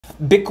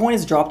Bitcoin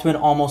has dropped to an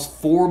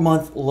almost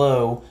 4-month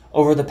low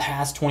over the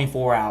past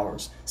 24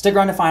 hours. Stick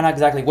around to find out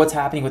exactly what's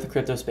happening with the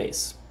crypto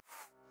space.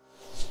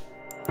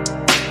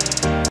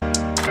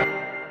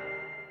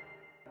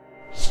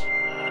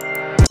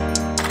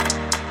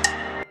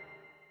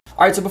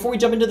 All right, so before we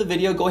jump into the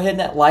video, go ahead and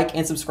that like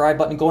and subscribe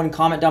button. Go ahead and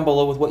comment down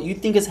below with what you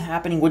think is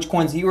happening, which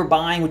coins you are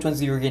buying, which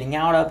ones you are getting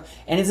out of,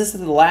 and is this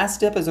the last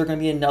step? Is there going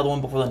to be another one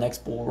before the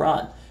next bull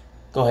run?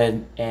 Go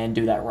ahead and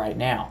do that right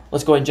now.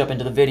 Let's go ahead and jump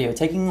into the video.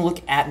 Taking a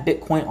look at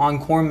Bitcoin on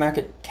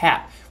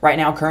CoinMarketCap. Right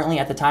now, currently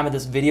at the time of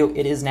this video,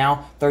 it is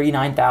now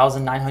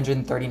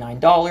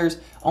 $39,939,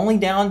 only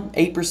down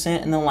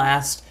 8% in the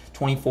last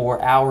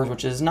 24 hours,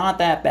 which is not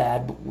that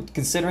bad, but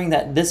considering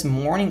that this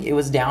morning it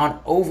was down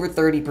over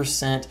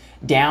 30%,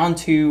 down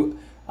to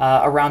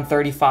around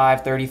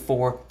 $35,000,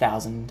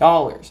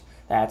 $34,000.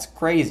 That's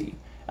crazy.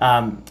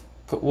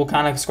 We'll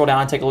kind of scroll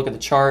down and take a look at the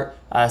chart.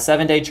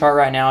 7-day chart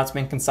right now, it's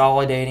been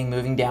consolidating,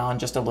 moving down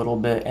just a little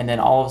bit, and then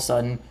all of a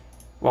sudden,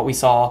 what we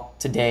saw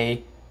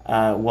today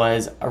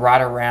was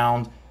right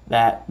around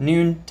that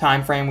noon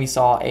time frame, we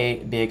saw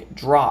a big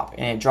drop,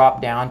 and it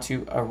dropped down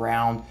to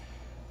around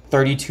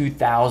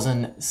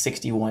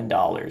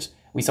 $32,061.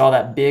 We saw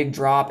that big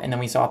drop, and then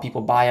we saw people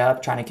buy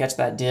up, trying to catch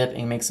that dip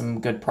and make some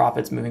good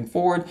profits moving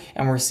forward,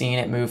 and we're seeing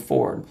it move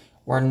forward.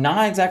 We're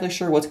not exactly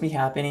sure what's going to be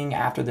happening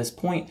after this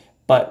point,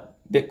 but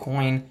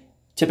Bitcoin,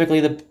 typically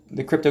the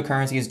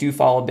cryptocurrencies do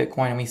follow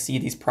Bitcoin, and we see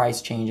these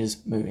price changes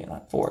moving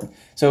forward.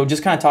 So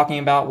just kind of talking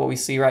about what we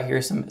see right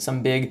here,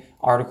 some big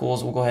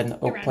articles. We'll go ahead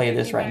and play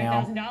this right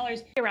now.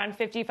 Around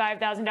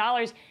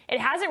 $55,000. It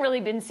hasn't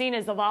really been seen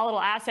as the volatile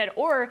asset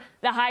or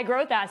the high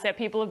growth asset.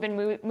 People have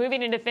been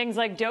moving into things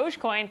like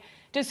Dogecoin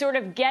to sort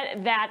of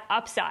get that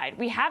upside.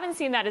 We haven't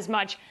seen that as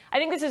much. I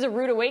think this is a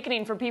rude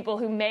awakening for people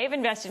who may have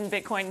invested in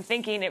Bitcoin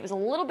thinking it was a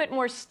little bit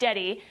more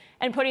steady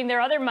and putting their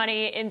other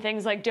money in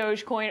things like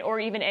Dogecoin or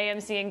even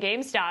AMC and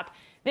GameStop.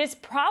 This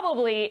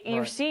probably,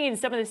 you're seeing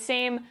some of the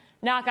same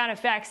knock-on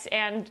effects,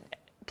 and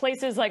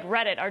places like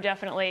Reddit are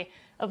definitely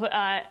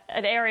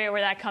an area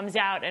where that comes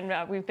out,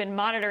 and we've been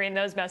monitoring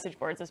those message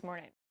boards this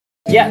morning.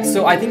 Yeah,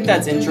 so I think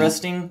that's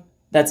interesting.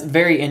 That's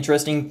very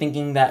interesting,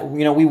 thinking that,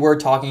 we were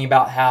talking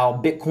about how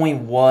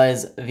Bitcoin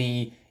was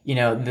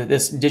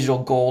this digital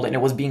gold, and it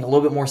was being a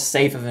little bit more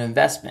safe of an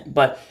investment.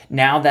 But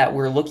now that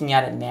we're looking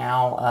at it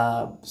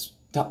now,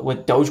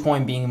 with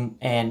Dogecoin being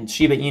and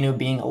Shiba Inu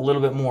being a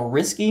little bit more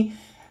risky,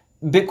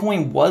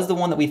 Bitcoin was the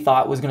one that we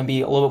thought was going to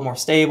be a little bit more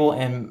stable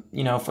and,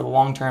 for the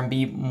long term,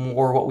 be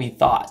more what we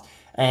thought.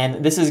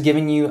 And this is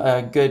giving you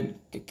a good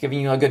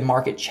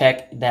market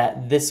check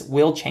that this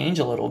will change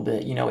a little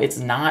bit. It's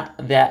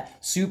not that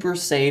super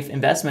safe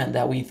investment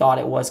that we thought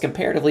it was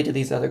comparatively to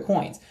these other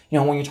coins.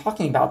 When you're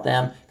talking about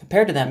them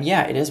compared to them,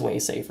 yeah, it is way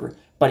safer,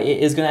 but it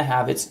is going to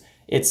have its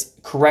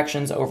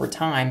corrections over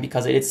time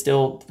because it is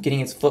still getting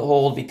its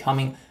foothold,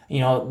 becoming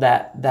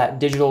that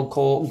digital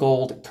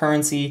gold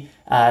currency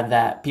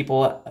that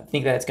people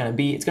think that it's going to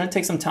be. It's going to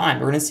take some time.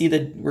 We're going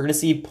to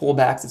see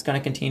pullbacks. It's going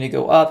to continue to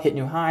go up, hit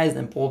new highs,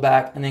 then pull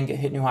back, and then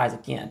hit new highs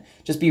again.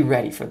 Just be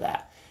ready for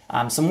that.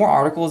 Some more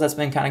articles that's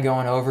been kind of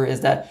going over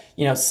is that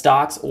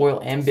stocks, oil,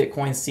 and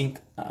Bitcoin sink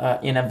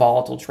in a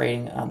volatile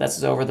trading.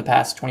 That's over the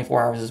past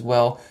 24 hours as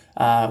well.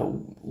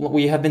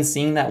 We have been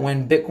seeing that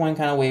when Bitcoin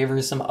kind of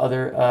wavers, some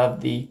other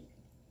of the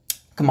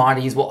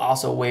commodities will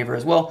also waver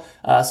as well.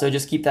 So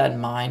just keep that in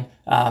mind.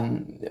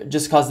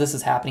 Just because this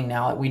is happening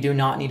now, we do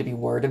not need to be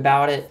worried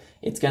about it.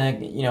 It's going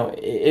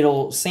to,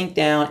 it'll sink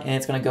down and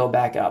it's going to go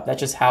back up.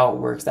 That's just how it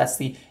works. That's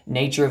the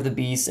nature of the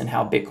beast and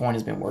how Bitcoin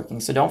has been working.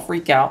 So don't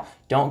freak out.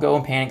 Don't go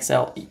and panic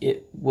sell.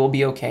 It will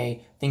be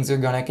okay. Things are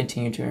going to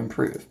continue to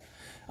improve.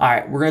 All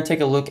right, we're going to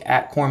take a look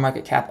at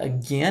CoinMarketCap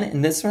again,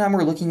 and this time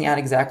we're looking at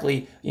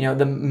exactly,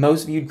 the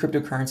most viewed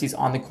cryptocurrencies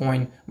on the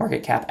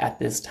CoinMarketCap at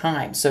this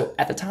time. So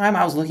at the time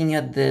I was looking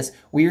at this,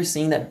 we are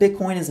seeing that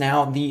Bitcoin is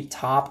now the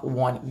top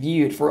one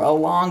viewed. For a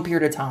long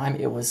period of time,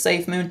 it was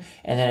SafeMoon,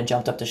 and then it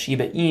jumped up to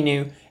Shiba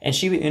Inu, and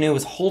Shiba Inu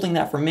was holding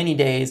that for many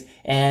days,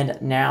 and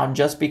now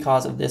just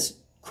because of this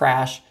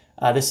crash,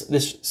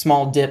 this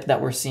small dip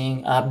that we're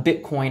seeing,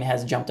 Bitcoin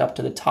has jumped up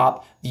to the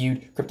top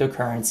viewed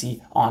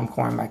cryptocurrency on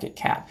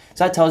CoinMarketCap.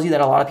 So that tells you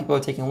that a lot of people are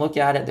taking a look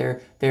at it.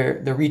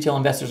 The retail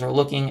investors are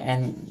looking,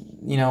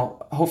 and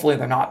hopefully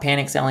they're not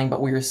panic selling,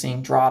 but we are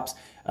seeing drops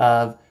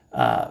of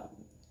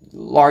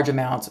large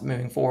amounts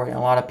moving forward, and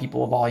a lot of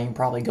people volume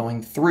probably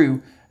going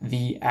through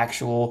the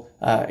actual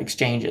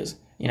exchanges.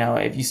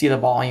 If you see the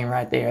volume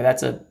right there,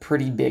 that's a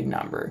pretty big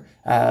number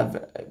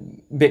of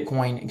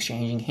Bitcoin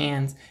exchanging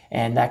hands,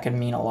 and that could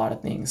mean a lot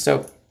of things.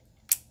 So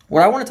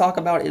what I want to talk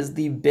about is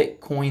the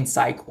Bitcoin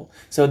cycle.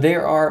 So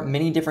there are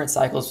many different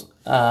cycles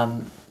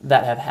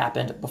that have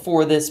happened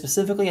before this.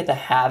 Specifically at the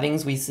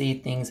halvings, we see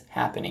things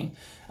happening.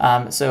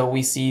 So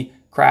we see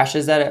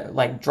crashes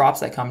that drops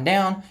that come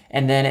down,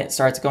 and then it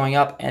starts going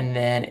up, and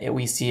then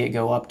we see it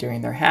go up during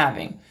their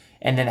halving.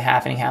 And then the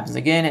halving happens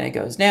again and it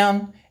goes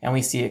down, and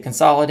we see it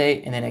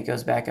consolidate, and then it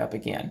goes back up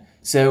again.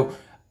 So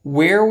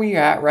Where we're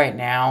at right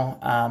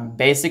now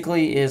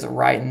basically is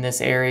right in this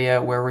area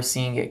where we're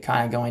seeing it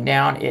kind of going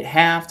down. It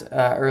halved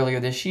earlier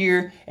this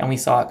year, and we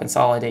saw it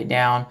consolidate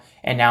down,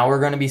 and now we're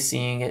going to be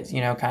seeing it,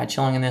 you know, kind of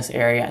chilling in this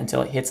area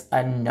until it hits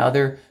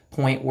another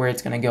point where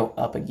it's going to go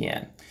up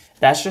again.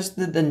 That's just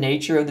the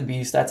nature of the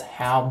beast. That's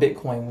how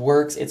Bitcoin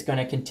works. It's going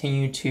to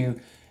continue to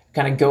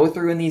kind of go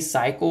through in these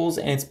cycles,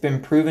 and it's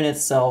been proven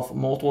itself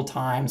multiple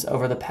times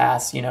over the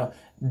past, you know,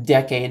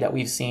 decade that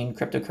we've seen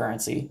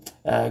cryptocurrency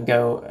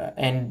go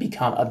and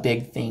become a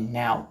big thing.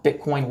 Now,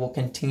 Bitcoin will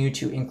continue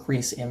to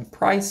increase in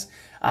price.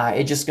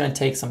 It's just going to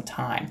take some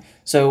time.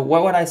 So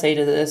what would I say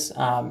to this?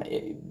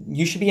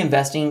 You should be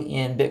investing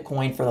in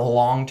Bitcoin for the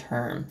long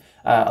term.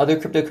 Other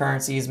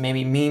cryptocurrencies,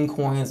 maybe meme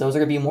coins, those are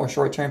going to be more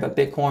short term, but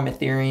Bitcoin,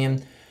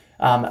 Ethereum,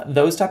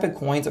 those type of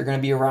coins are going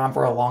to be around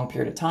for a long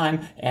period of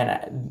time,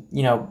 and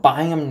you know,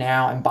 buying them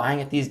now and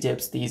buying at these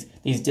dips, these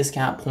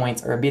discount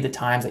points, are be the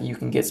times that you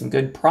can get some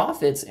good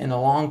profits in the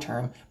long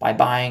term by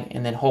buying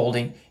and then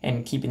holding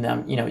and keeping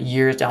them, you know,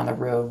 years down the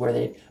road where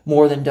they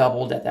more than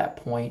doubled at that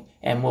point,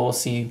 and we'll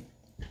see,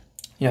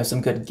 you know,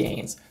 some good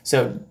gains.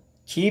 So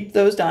keep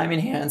those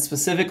diamond hands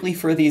specifically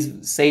for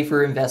these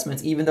safer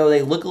investments, even though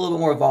they look a little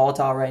bit more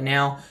volatile right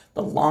now.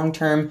 The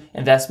long-term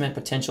investment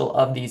potential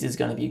of these is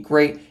going to be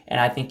great, and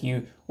I think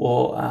you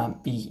will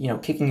be, you know,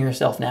 kicking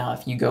yourself now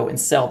if you go and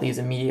sell these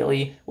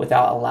immediately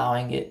without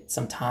allowing it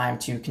some time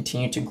to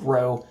continue to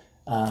grow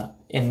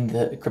in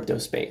the crypto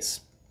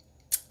space.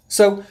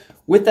 So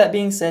with that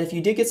being said, if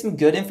you did get some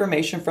good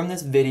information from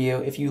this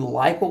video, if you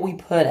like what we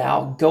put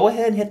out, go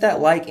ahead and hit that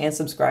like and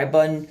subscribe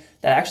button.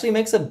 That actually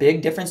makes a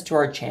big difference to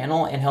our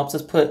channel and helps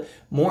us put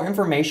more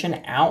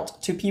information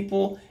out to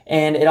people.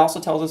 And it also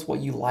tells us what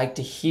you like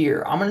to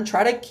hear. I'm going to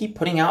try to keep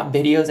putting out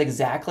videos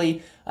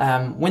exactly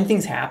when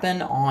things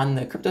happen on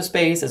the crypto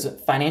space, as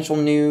financial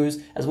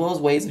news, as well as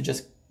ways of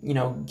just, you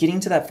know, getting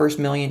to that first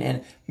million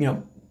and, you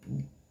know,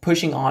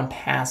 pushing on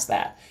past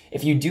that.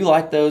 If you do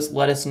like those,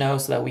 let us know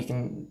so that we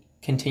can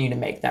continue to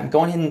make them.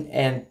 Go ahead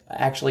and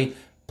actually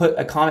put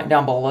a comment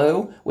down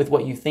below with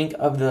what you think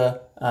of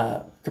the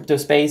crypto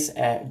space.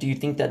 Do you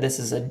think that this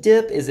is a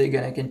dip? Is it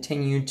going to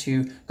continue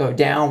to go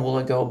down? Will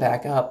it go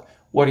back up?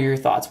 What are your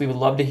thoughts? We would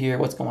love to hear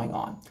what's going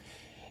on.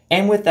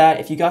 And with that,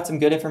 if you got some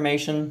good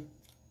information,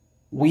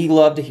 we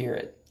love to hear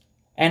it.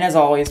 And as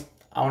always,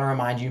 I want to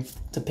remind you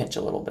to pinch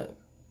a little bit.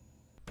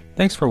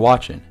 Thanks for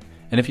watching.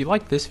 And if you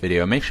liked this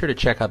video, make sure to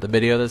check out the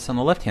video that's on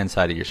the left-hand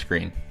side of your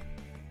screen.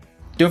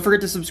 Don't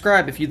forget to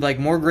subscribe if you'd like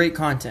more great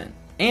content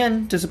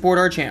and to support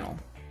our channel.